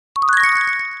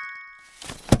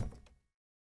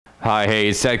Hi, hey,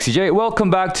 it's SexyJ.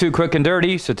 Welcome back to Quick and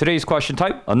Dirty. So today's question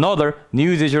type, another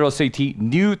new digital SAT,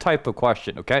 new type of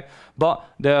question, okay? But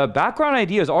the background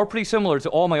ideas are pretty similar to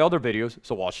all my other videos,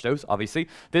 so watch those, obviously.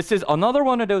 This is another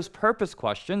one of those purpose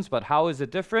questions, but how is it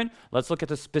different? Let's look at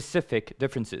the specific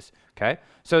differences, okay?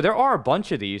 So there are a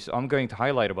bunch of these. I'm going to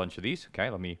highlight a bunch of these, okay?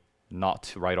 Let me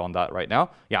not write on that right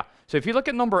now. Yeah, so if you look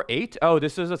at number 8, oh,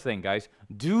 this is a thing, guys.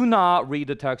 Do not read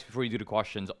the text before you do the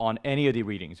questions on any of the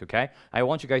readings, okay? I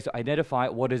want you guys to identify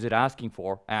what is it asking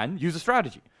for and use a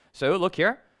strategy. So look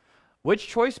here. Which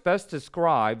choice best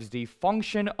describes the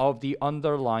function of the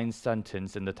underlined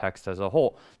sentence in the text as a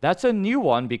whole? That's a new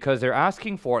one because they're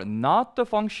asking for not the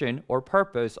function or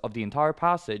purpose of the entire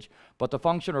passage, but the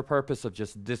function or purpose of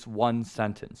just this one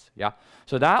sentence. Yeah.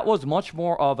 So that was much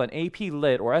more of an AP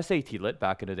Lit or SAT Lit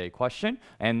back in the day question,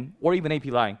 or even AP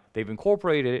Lang. They've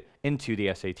incorporated it into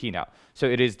the SAT now. So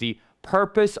it is the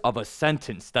purpose of a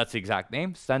sentence. That's the exact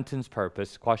name. Sentence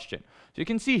purpose question. So you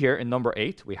can see here in number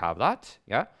 8, we have that.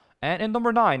 Yeah. And in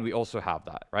number 9, we also have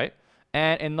that, right?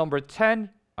 And in number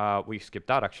 10, we skipped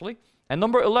that actually. And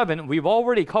number 11, we've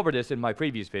already covered this in my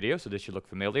previous video, so this should look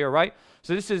familiar, right?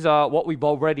 So this is what we've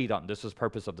already done. This is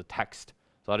purpose of the text.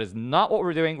 So that is not what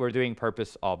we're doing. We're doing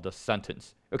purpose of the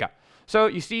sentence. Okay, so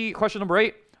you see question number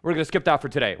 8, we're going to skip that for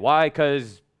today. Why?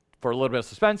 Because for a little bit of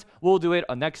suspense, we'll do it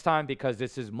next time because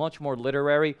this is much more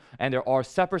literary and there are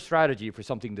separate strategy for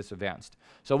something this advanced.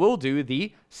 So we'll do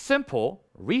the simple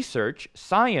research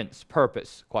science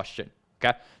purpose question.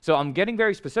 Okay, so I'm getting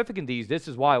very specific in these. This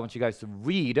is why I want you guys to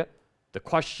read the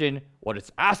question, what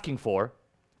it's asking for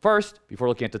first before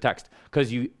looking at the text,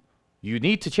 because you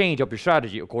need to change up your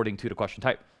strategy according to the question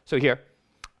type. So here,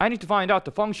 I need to find out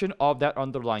the function of that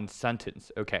underlined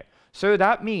sentence. Okay, so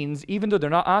that means even though they're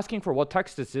not asking for what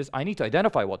text this is, I need to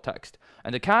identify what text.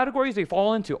 And the categories they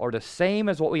fall into are the same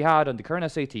as what we had on the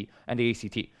current SAT and the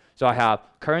ACT. So I have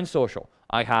current social,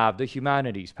 I have the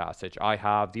humanities passage, I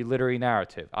have the literary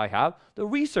narrative, I have the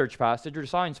research passage or the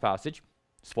science passage.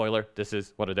 Spoiler, this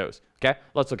is one of those. Okay,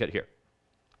 let's look at it here.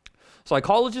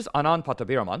 Psychologist Anand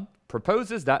Pattabiraman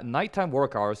proposes that nighttime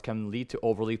work hours can lead to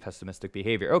overly pessimistic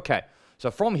behavior. Okay,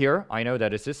 so from here, I know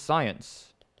that this is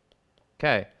science.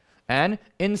 Okay, and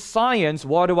in science,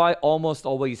 what do I almost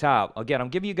always have? Again, I'm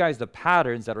giving you guys the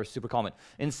patterns that are super common.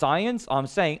 In science, I'm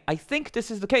saying, I think this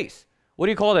is the case. What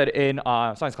do you call that in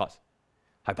science class?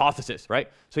 Hypothesis,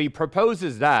 right? So he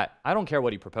proposes that. I don't care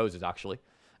what he proposes, actually.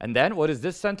 And then, what is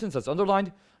this sentence that's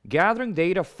underlined? Gathering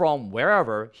data from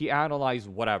wherever he analyzed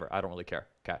whatever. I don't really care.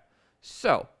 Okay.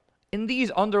 So, in these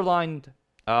underlined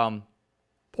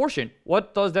portion,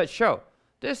 what does that show?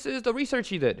 This is the research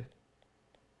he did.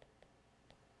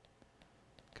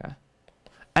 Okay.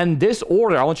 And this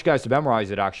order, I want you guys to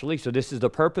memorize it actually. So this is the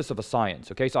purpose of a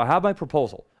science. Okay. So I have my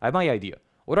proposal. I have my idea.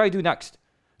 What do I do next?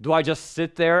 Do I just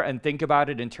sit there and think about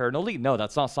it internally? No,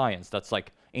 that's not science. That's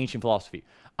like ancient philosophy.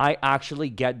 I actually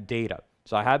get data.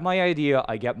 So I had my idea,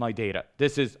 I get my data.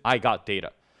 This is, I got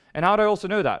data. And how do I also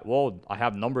know that? Well, I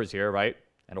have numbers here, right?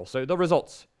 And also the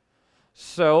results.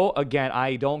 So again,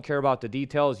 I don't care about the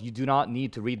details. You do not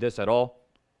need to read this at all.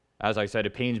 As I said,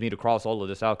 it pains me to cross all of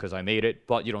this out because I made it,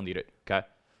 but you don't need it, okay?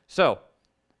 So,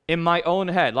 in my own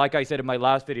head, like I said in my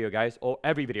last video, guys, or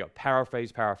every video,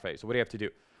 paraphrase. So what do you have to do?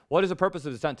 What is the purpose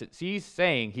of the sentence? He's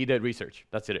saying he did research.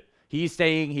 That's it. He's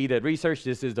saying he did research.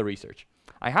 This is the research.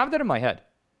 I have that in my head.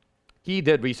 He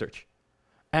did research.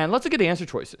 And let's look at the answer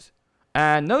choices.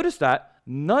 And notice that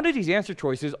none of these answer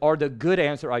choices are the good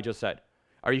answer I just said.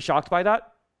 Are you shocked by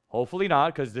that? Hopefully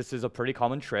not, because this is a pretty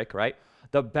common trick, right?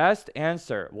 The best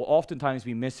answer will oftentimes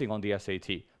be missing on the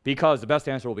SAT because the best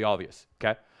answer will be obvious,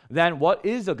 okay? Then what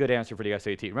is a good answer for the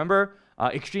SAT? Remember,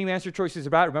 extreme answer choices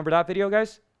about, remember that video,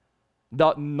 guys?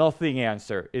 The nothing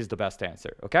answer is the best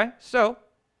answer, okay? So,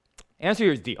 answer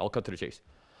here is D. I'll cut to the chase.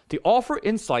 To offer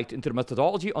insight into the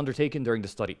methodology undertaken during the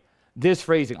study. This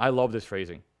phrasing, I love this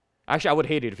phrasing. Actually, I would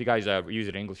hate it if you guys use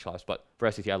it in English class, but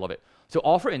for SAT, I love it. To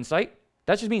offer insight,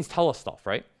 that just means tell us stuff,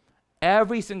 right?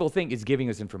 Every single thing is giving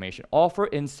us information. Offer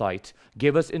insight,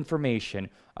 give us information,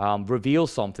 reveal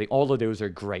something. All of those are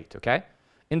great, okay?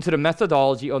 Into the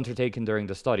methodology undertaken during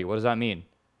the study. What does that mean?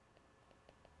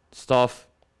 Stuff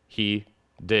he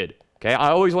did. Okay, I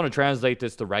always want to translate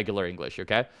this to regular English,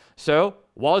 okay? So,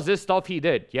 was this stuff he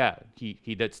did? Yeah,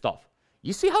 he did stuff.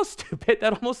 You see how stupid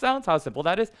that almost sounds? How simple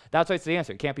that is? That's why it's the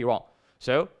answer. It can't be wrong.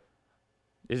 So,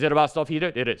 is it about stuff he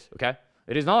did? It is, okay?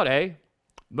 It is not A.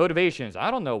 Motivations.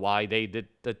 I don't know why they did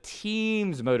the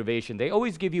team's motivation. They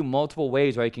always give you multiple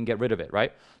ways where you can get rid of it,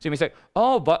 right? So you may say,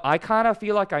 oh, but I kind of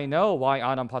feel like I know why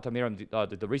Anand Pattabiraman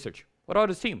did the research. What about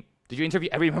his team? Did you interview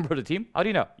every member of the team? How do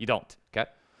you know? You don't, okay?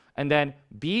 And then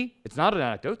B, it's not an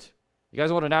anecdote. You guys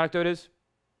know what an anecdote is?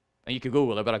 And you can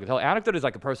Google it, but I can tell. Anecdote is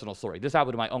like a personal story. This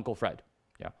happened to my Uncle Fred.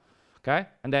 Yeah. Okay?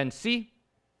 And then C,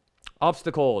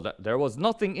 obstacle. There was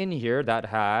nothing in here that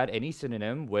had any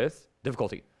synonym with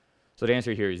difficulty. So the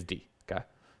answer here is D. Okay?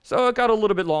 So it got a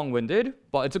little bit long-winded,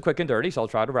 but it's a quick and dirty, so I'll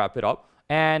try to wrap it up.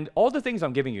 And all the things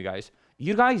I'm giving you guys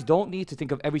don't need to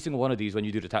think of every single one of these when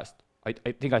you do the test. I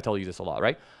think I tell you this a lot,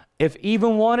 right? If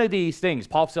even one of these things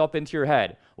pops up into your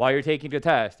head while you're taking the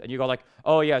test, and you go like,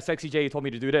 oh yeah, SexyJ told me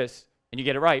to do this, and you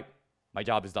get it right, my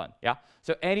job is done, yeah?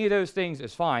 So any of those things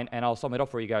is fine, and I'll sum it up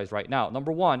for you guys right now.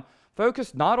 Number one,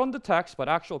 focus not on the text, but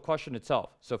actual question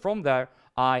itself. So from there,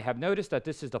 I have noticed that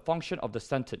this is the function of the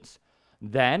sentence.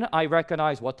 Then I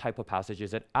recognize what type of passage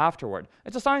is it afterward.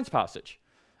 It's a science passage.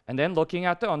 And then looking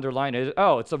at the underline is,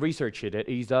 oh, it's the research he did.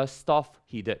 It's the stuff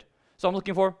he did. So I'm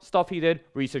looking for stuff he did,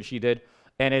 research he did,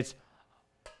 and it's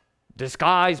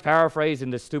disguised, paraphrased in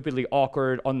this stupidly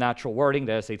awkward, unnatural wording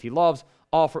that SAT loves,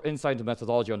 offer insight into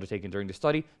methodology undertaken during the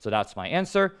study. So that's my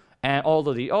answer. And all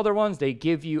of the other ones, they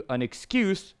give you an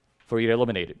excuse for you to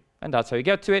eliminate it. And that's how you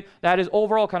get to it. That is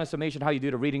overall kind of summation how you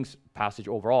do the reading passage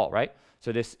overall, right?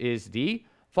 So this is the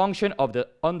function of the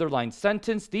underlined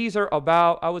sentence. These are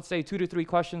about, I would say, 2 to 3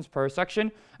 questions per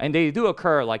section. And they do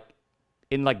occur like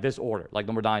in like this order, like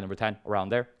number 9, number 10, around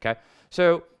there, okay?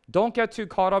 So don't get too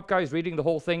caught up, guys, reading the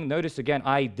whole thing. Notice, again,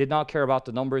 I did not care about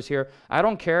the numbers here. I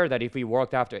don't care that if we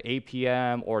worked after 8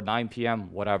 p.m. or 9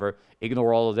 p.m., whatever.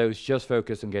 Ignore all of those. Just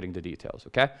focus on getting the details,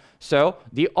 okay? So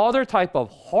the other type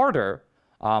of harder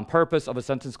purpose of a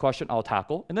sentence question I'll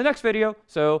tackle in the next video.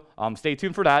 So stay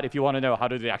tuned for that if you want to know how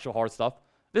to do the actual hard stuff.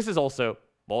 This is also,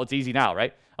 well, it's easy now,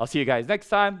 right? I'll see you guys next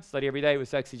time. Study every day with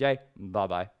SexyJ.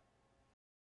 Bye-bye.